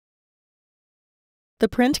The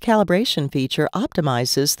print calibration feature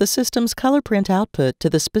optimizes the system's color print output to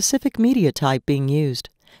the specific media type being used.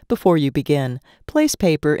 Before you begin, place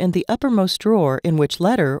paper in the uppermost drawer in which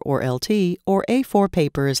letter, or LT, or A4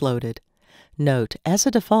 paper is loaded. Note, as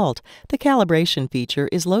a default, the calibration feature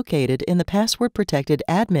is located in the password-protected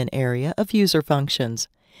admin area of User Functions.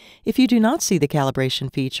 If you do not see the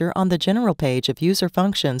calibration feature on the general page of User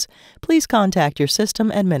Functions, please contact your system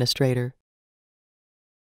administrator.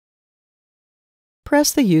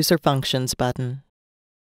 Press the User Functions button.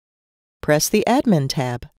 Press the Admin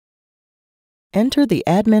tab. Enter the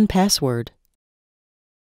admin password.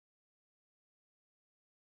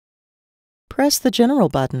 Press the General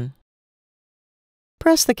button.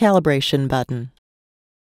 Press the Calibration button.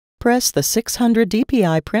 Press the 600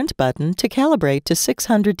 dpi print button to calibrate to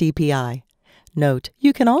 600 dpi. Note,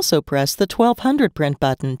 you can also press the 1200 print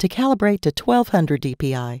button to calibrate to 1200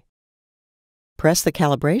 dpi. Press the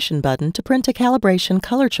Calibration button to print a calibration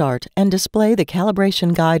color chart and display the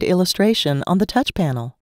calibration guide illustration on the touch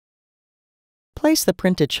panel. Place the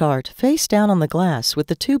printed chart face down on the glass with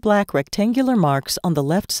the two black rectangular marks on the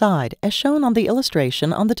left side as shown on the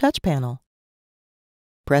illustration on the touch panel.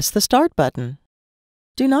 Press the Start button.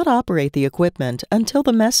 Do not operate the equipment until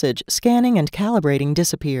the message Scanning and Calibrating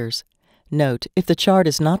disappears. Note, if the chart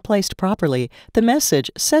is not placed properly, the message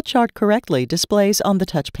Set Chart Correctly displays on the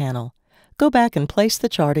touch panel. Go back and place the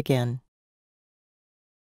chart again.